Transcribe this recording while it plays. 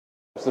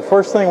The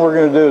first thing we're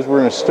going to do is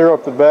we're going to stir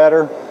up the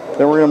batter,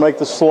 then we're going to make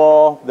the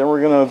slaw, then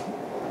we're going to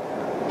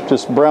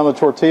just brown the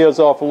tortillas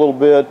off a little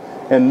bit,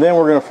 and then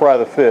we're going to fry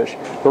the fish.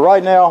 But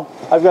right now,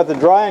 I've got the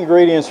dry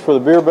ingredients for the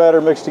beer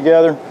batter mixed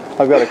together.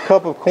 I've got a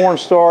cup of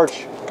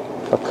cornstarch,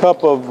 a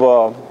cup of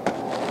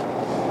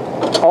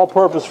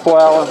all-purpose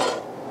flour,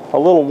 a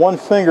little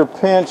one-finger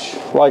pinch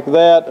like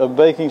that of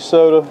baking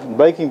soda,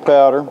 baking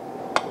powder,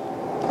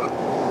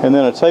 and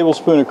then a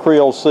tablespoon of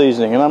Creole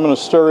seasoning. And I'm going to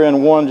stir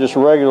in one just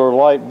regular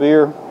light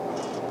beer.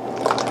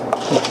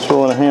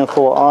 Throw in a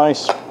handful of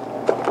ice.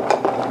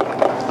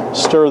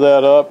 Stir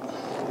that up.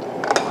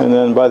 And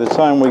then by the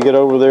time we get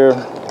over there,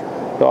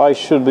 the ice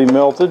should be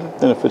melted.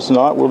 And if it's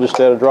not, we'll just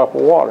add a drop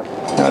of water.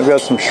 And I've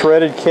got some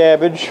shredded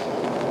cabbage.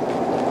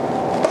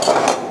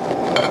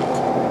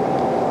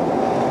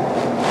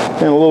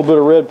 And a little bit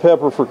of red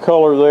pepper for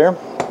color there.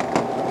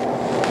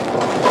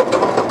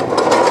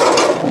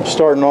 I'm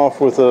starting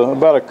off with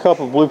about a cup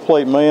of Blue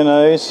Plate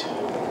mayonnaise.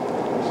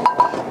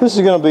 This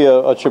is going to be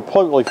a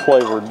chipotle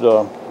flavored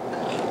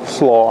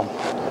slaw,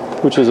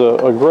 which is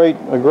a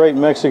great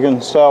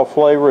Mexican style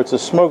flavor. It's a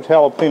smoked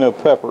jalapeno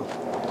pepper.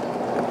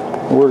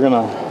 We're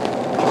gonna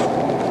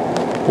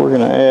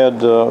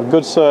add a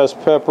good sized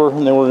pepper,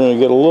 and then we're going to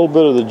get a little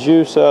bit of the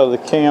juice out of the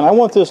can. I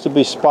want this to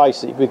be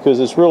spicy because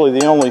it's really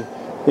the only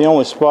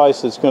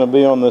spice that's going to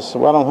be on this.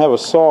 I don't have a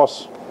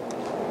sauce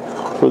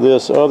for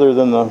this other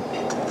than of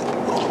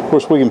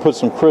course we can put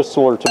some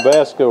Crystal or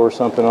Tabasco or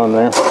something on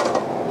there.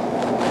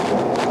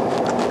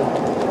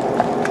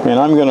 And in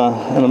a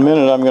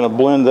minute I'm gonna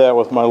blend that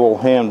with my little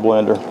hand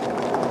blender.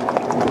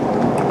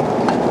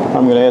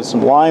 I'm gonna add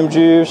some lime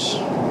juice.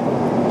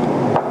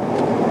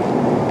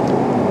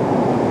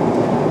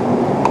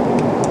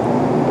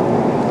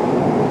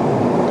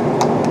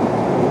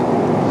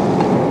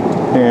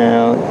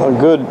 And a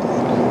good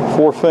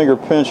 4-finger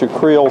pinch of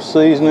Creole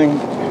seasoning,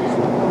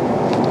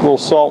 a little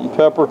salt and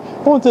pepper.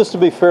 I want this to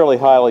be fairly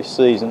highly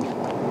seasoned.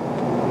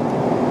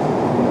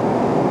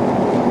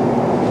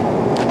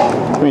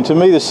 I mean, to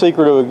me, the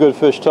secret of a good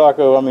fish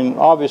taco, I mean,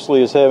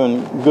 obviously is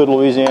having good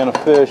Louisiana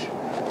fish,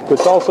 but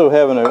it's also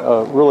having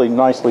a really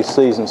nicely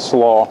seasoned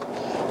slaw.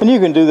 And you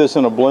can do this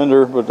in a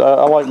blender, but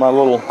I like my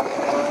little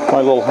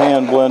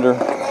hand blender.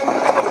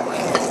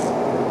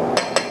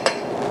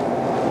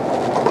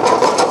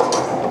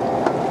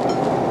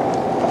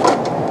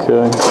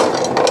 Okay.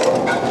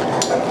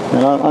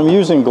 And I'm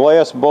using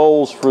glass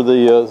bowls for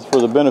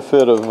the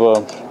benefit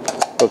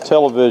of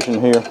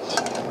television here.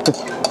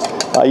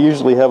 I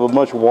usually have a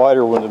much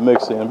wider one to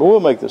mix in, but we'll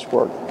make this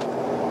work.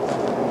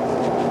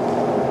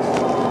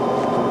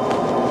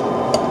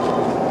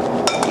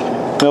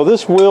 Now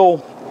this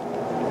will,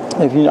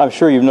 I'm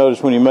sure you've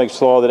noticed when you make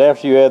slaw that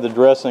after you add the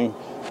dressing,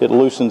 it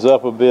loosens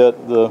up a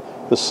bit. The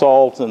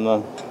salt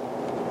and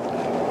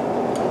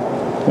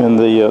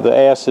the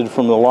acid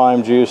from the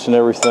lime juice and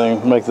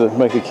everything make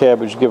the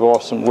cabbage give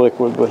off some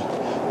liquid, but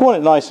I want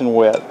it nice and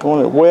wet. I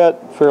want it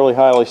wet, fairly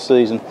highly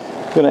seasoned.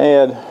 I'm going to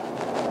add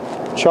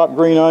chopped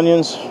green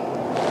onions,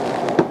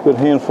 good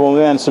handful,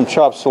 and some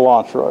chopped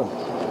cilantro.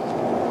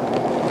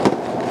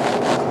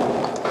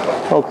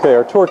 Okay,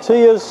 our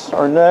tortillas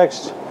are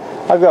next.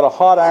 I've got a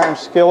hot iron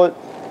skillet,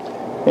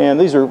 and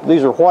these are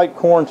white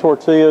corn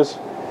tortillas,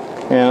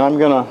 and I'm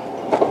gonna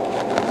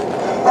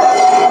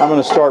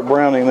start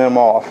browning them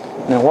off.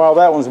 Now while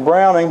that one's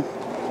browning,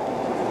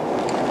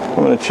 I'm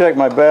going to check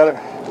my batter.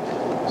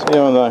 See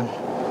how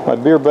my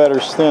beer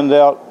batter's thinned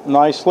out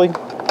nicely.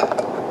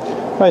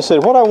 Like I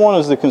said, what I want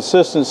is the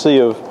consistency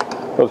of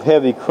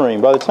heavy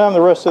cream. By the time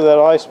the rest of that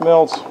ice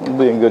melts, it'll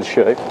be in good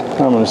shape.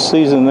 I'm going to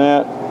season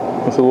that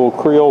with a little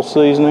Creole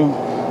seasoning.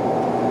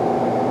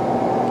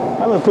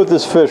 I'm going to put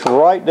this fish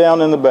right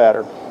down in the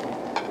batter.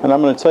 And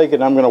I'm going to take it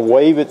and I'm going to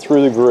wave it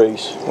through the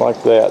grease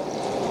like that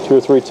 2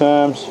 or 3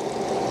 times.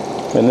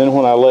 And then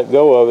when I let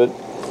go of it,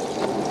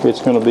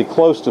 it's going to be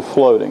close to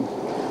floating.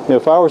 Now,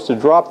 if I was to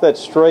drop that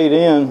straight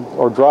in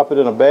or drop it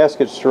in a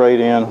basket straight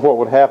in, what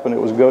would happen? It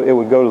would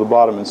go to the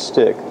bottom and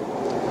stick.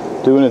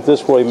 Doing it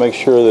this way makes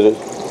sure that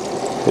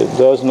it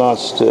does not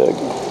stick.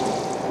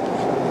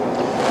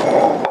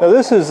 Now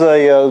this is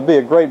would be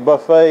a great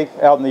buffet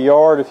out in the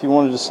yard if you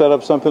wanted to set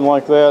up something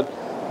like that.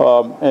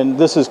 And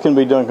this can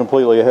be done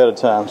completely ahead of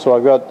time. So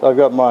I've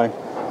got my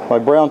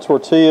brown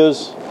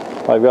tortillas,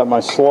 I've got my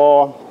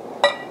slaw,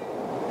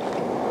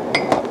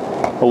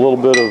 a little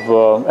bit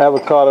of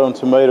avocado and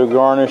tomato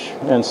garnish,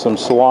 and some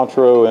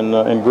cilantro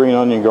and green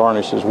onion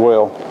garnish as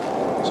well.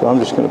 So I'm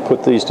just going to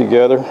put these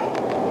together.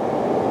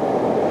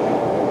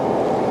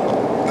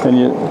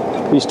 And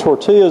these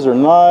tortillas are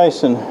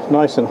nice and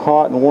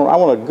hot and warm. I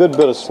want a good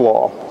bit of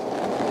slaw.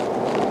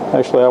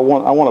 Actually, I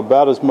want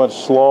about as much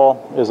slaw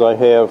as I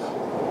have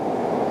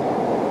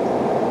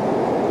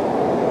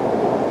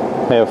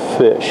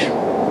fish.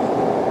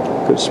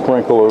 Good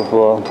sprinkle of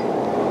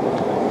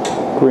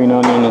green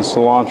onion and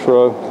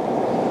cilantro.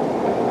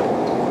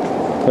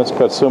 That's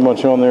got so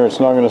much on there it's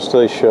not going to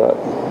stay shut.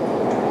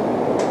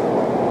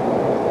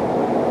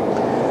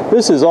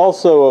 This is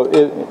also,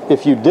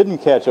 if you didn't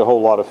catch a whole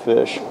lot of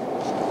fish,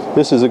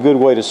 this is a good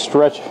way to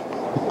stretch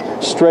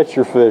stretch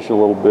your fish a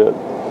little bit.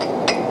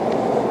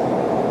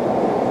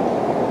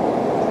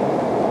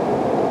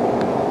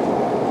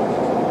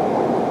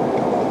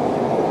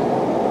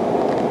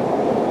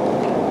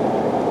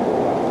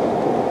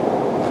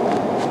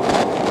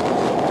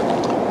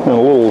 And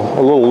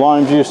a little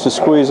lime juice to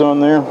squeeze on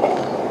there.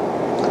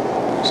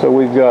 So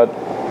we've got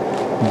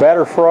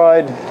batter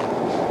fried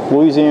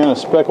Louisiana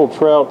speckled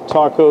trout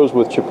tacos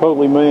with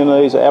chipotle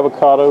mayonnaise,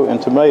 avocado,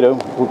 and tomato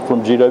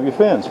from GW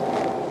Finn's.